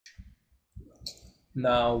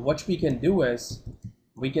Now what we can do is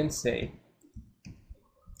we can say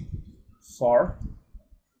for,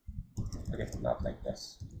 okay, not like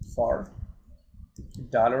this, for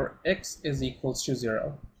 $x is equals to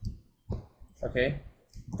 0. Okay,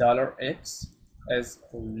 $x is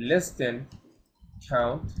less than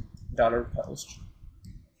count $post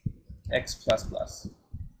x plus plus,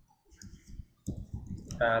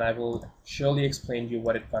 and I will surely explain you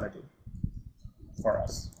what it's gonna do for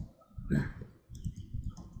us.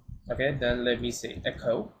 Okay, then let me say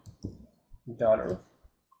echo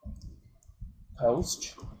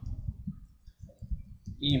 $post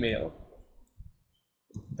email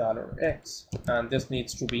 $x, and this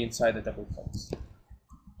needs to be inside the double quotes,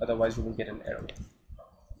 otherwise you will get an error.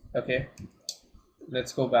 Okay,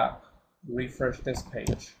 let's go back, refresh this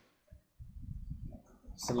page,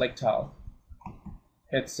 select all,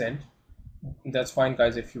 hit send. That's fine,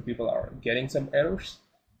 guys. If you people are getting some errors,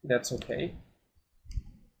 that's okay.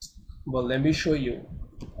 Well, let me show you.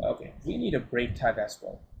 Okay, we need a break tag as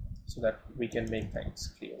well so that we can make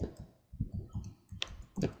things clear.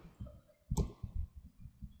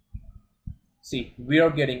 See, we are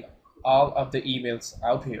getting all of the emails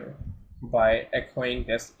out here by echoing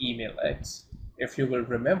this email X. If you will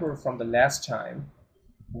remember from the last time,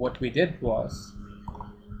 what we did was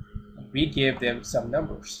we gave them some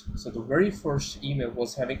numbers. So the very first email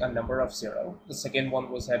was having a number of 0, the second one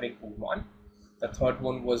was having 1, the third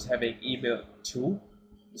one was having email 2.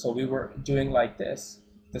 So we were doing like this.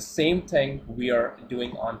 The same thing we are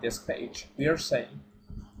doing on this page. We are saying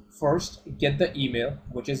first get the email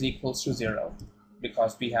which is equals to 0,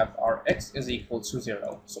 because we have our x is equal to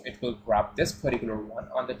 0, so it will grab this particular one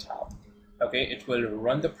on the top. Okay, it will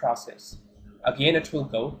run the process again. It will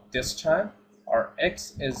go, this time our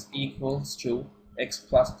x is equals to x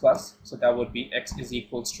plus plus, so that would be x is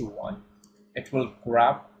equals to 1. It will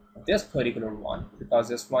grab this particular one because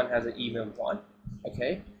this one has an email 1.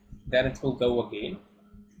 Okay, then it will go again.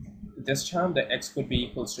 This time the x could be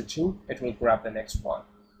equals to 2, it will grab the next one.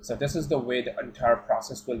 So this is the way the entire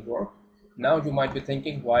process will work. Now you might be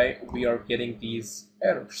thinking why we are getting these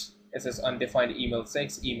errors. It says undefined email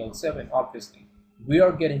 6, email 7. Obviously we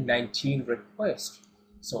are getting 19 requests,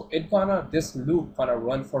 so this loop gonna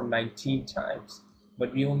run for 19 times,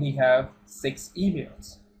 but we only have 6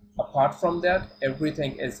 emails. Apart from that,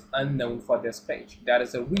 everything is unknown for this page. That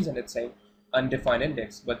is the reason it's saying undefined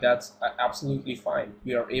index, but that's absolutely fine.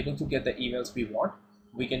 We are able to get the emails we want.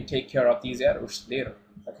 We can take care of these errors later.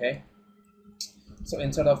 Okay, so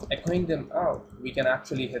instead of echoing them out, we can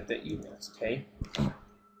actually hit the emails. Okay,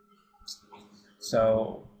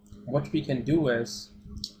 so what we can do is,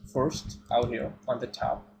 first out here on the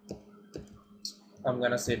top, I'm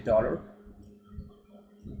gonna say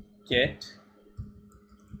 $get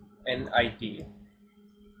an ID,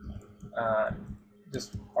 and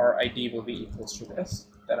this our ID will be equals to this.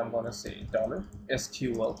 Then I'm gonna say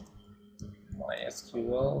 $SQL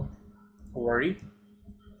mysql query,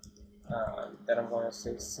 and then I'm gonna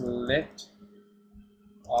say select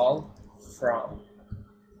all from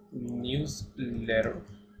newsletter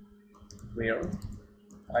where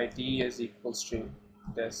ID is equals to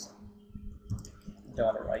this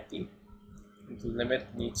 $ID. The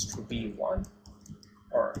limit needs to be 1,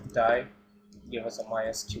 or die, give us a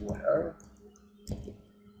mysql error.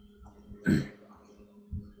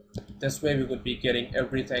 This way we would be getting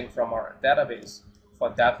everything from our database for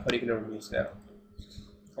that particular newsletter.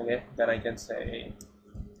 Okay, then I can say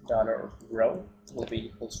 $row will be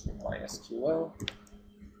equals to mysql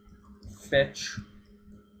fetch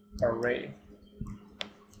array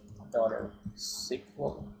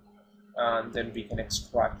 $SQL, and then we can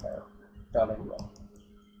extract our $row.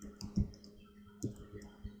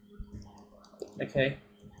 Okay,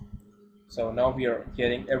 so now we are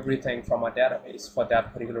getting everything from our database for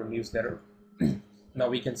that particular newsletter. Now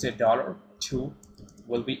we can say $2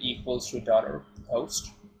 will be equals to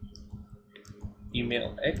 $post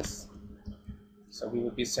email X, so we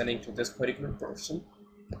will be sending to this particular person.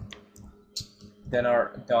 Then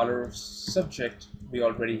our $subject we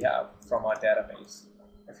already have from our database.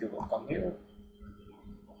 If you will come here,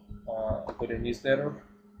 go to newsletter,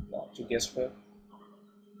 to guest web.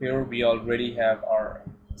 Here we already have our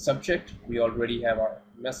subject, we already have our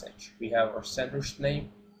message, we have our sender's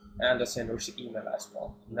name and the sender's email as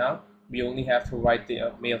well. Now we only have to write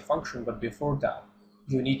the mail function, but before that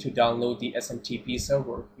you need to download the SMTP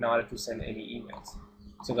server in order to send any emails.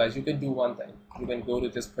 So guys, you can do one thing. You can go to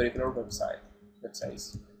this particular website that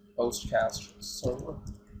says Postcast server.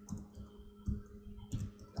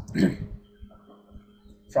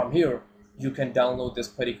 From here you can download this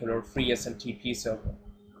particular free SMTP server.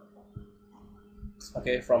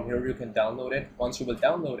 Okay, from here you can download it. Once you will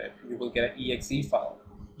download it, you will get an exe file.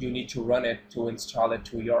 You need to run it to install it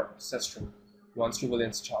to your system. Once you will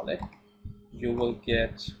install it, you will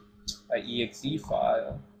get an exe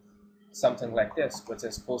file, something like this, which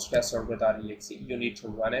is postgreserver.exe. You need to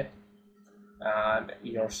run it and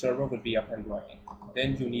your server will be up and running.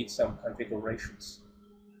 Then you need some configurations.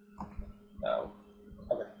 Now,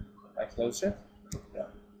 okay, I closed it. Yeah.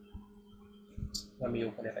 Let me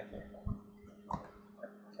open it again.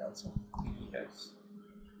 Cancel. Yes.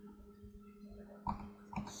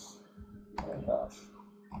 Oh my gosh.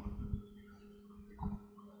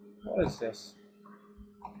 What is this?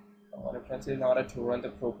 In order to run the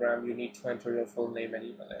program, you need to enter your full name and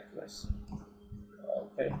email address.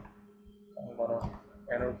 Okay. I'm gonna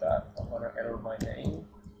enter that. I'm gonna enter my name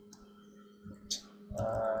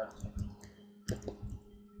and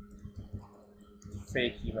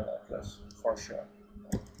fake email address for sure.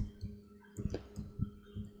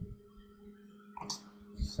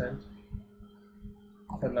 Send.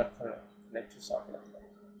 Could not connect to socket.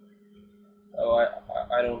 Oh,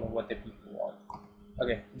 I don't know what the people want.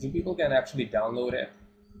 Okay, the people can actually download it,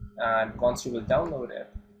 and once you will download it,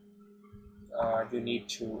 you need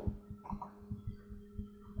to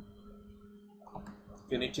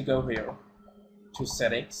go here to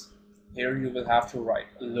settings. Here you will have to write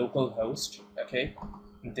localhost. Okay,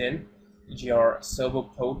 then your server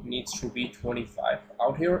port needs to be 25.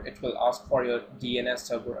 Out here it will ask for your DNS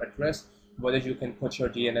server address, whether you can put your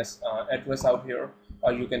DNS address out here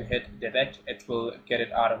or you can hit detect. It will get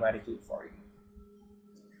it automatically for you.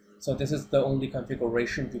 So this is the only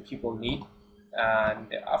configuration you people need.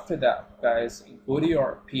 And after that, guys, go to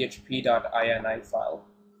your php.ini file.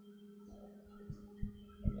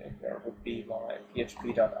 Okay, here would be my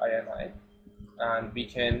php.ini, and we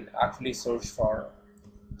can actually search for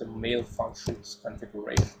the mail functions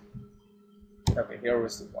configuration. Okay, here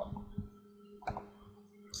is the one.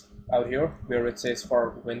 Out here, where it says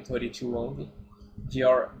for Win32 only,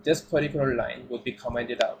 this particular line would be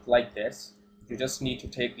commented out like this. You just need to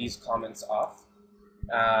take these comments off.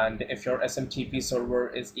 And if your SMTP server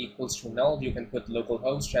is equals to null, you can put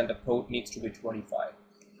localhost and the port needs to be 25.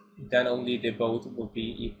 Then only they both will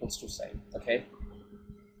be equals to same. Okay.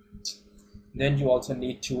 Then you also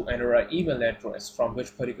need to enter an email address, from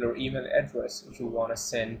which particular email address you want to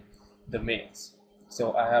send the mails.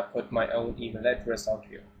 So I have put my own email address out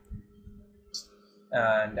here.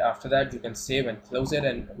 And after that, you can save and close it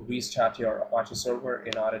and restart your Apache server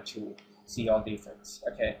in order to see all the effects.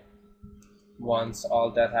 Okay. Once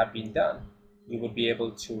all that have been done, you would be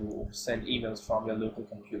able to send emails from your local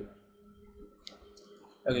computer.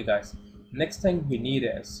 Okay, guys. Next thing we need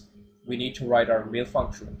is we need to write our mail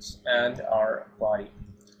functions and our body.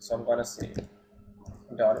 So I'm gonna say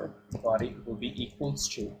 $body will be equals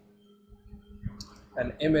to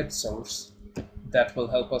an image source that will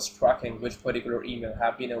help us tracking which particular email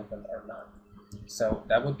have been opened or not. So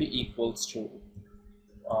that would be equals to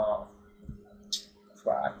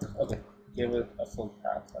track. Okay, give it a full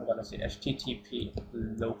path. I'm gonna say http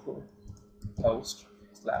localhost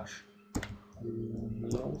 /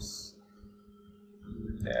 newsletter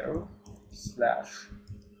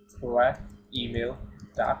 / track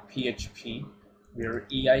email.php, where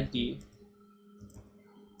eid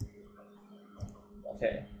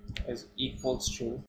okay is equals to